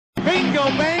Bingo,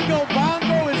 bango,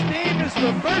 bongo, his name is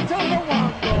Roberto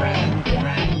Luongo.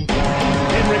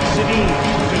 Henrik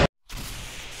Sedin.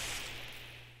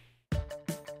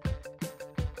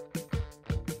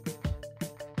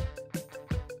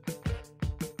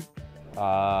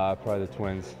 Probably the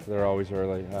Twins. They're always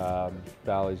early.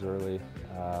 Valley's early.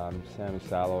 Sammy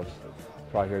Salos.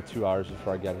 Probably here 2 hours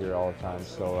before I get here all the time.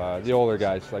 So the older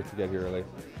guys like to get here early.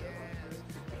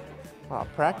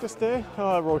 Practice day it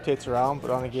rotates around, but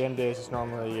on the game days, it's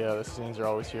normally the scenes are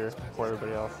always here before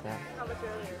everybody else. Yeah. How much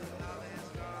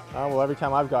earlier? Well, every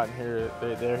time I've gotten here,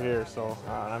 they're here, so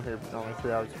I'm here normally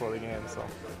 3 hours before the game. So.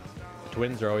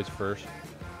 Twins are always first.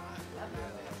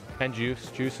 And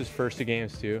Juice is first to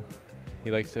games too.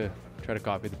 He likes to try to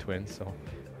copy the Twins. So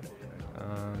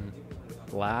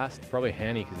last, probably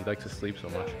Hanny, because he likes to sleep so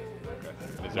much.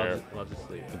 Loves to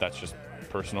sleep. That's just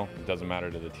personal. It doesn't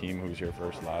matter to the team who's here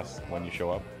first, last, when you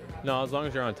show up. No, as long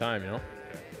as you're on time, you know.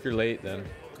 If you're late, then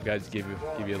the guys give you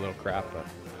a little crap, but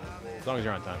as long as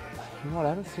you're on time. You know what? I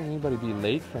haven't seen anybody be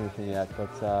late for anything yet,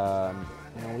 but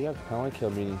you know, we have penalty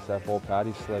kill meetings that Bull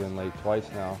Patty slid in late twice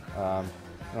now. I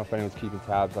don't know if anyone's keeping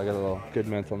tabs. I got a little good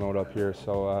mental note up here,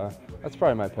 so that's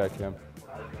probably my pick, Kim.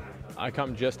 I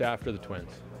come just after the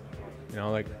Twins. You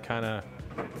know, like kind of,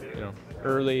 you know,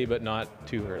 early but not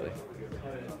too early.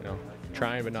 You know,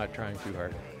 trying but not trying too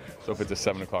hard. So if it's a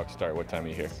 7 o'clock start, what time are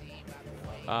you here?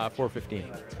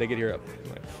 4:15. They get here at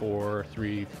like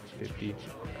 3:50.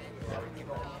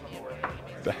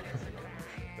 Yeah.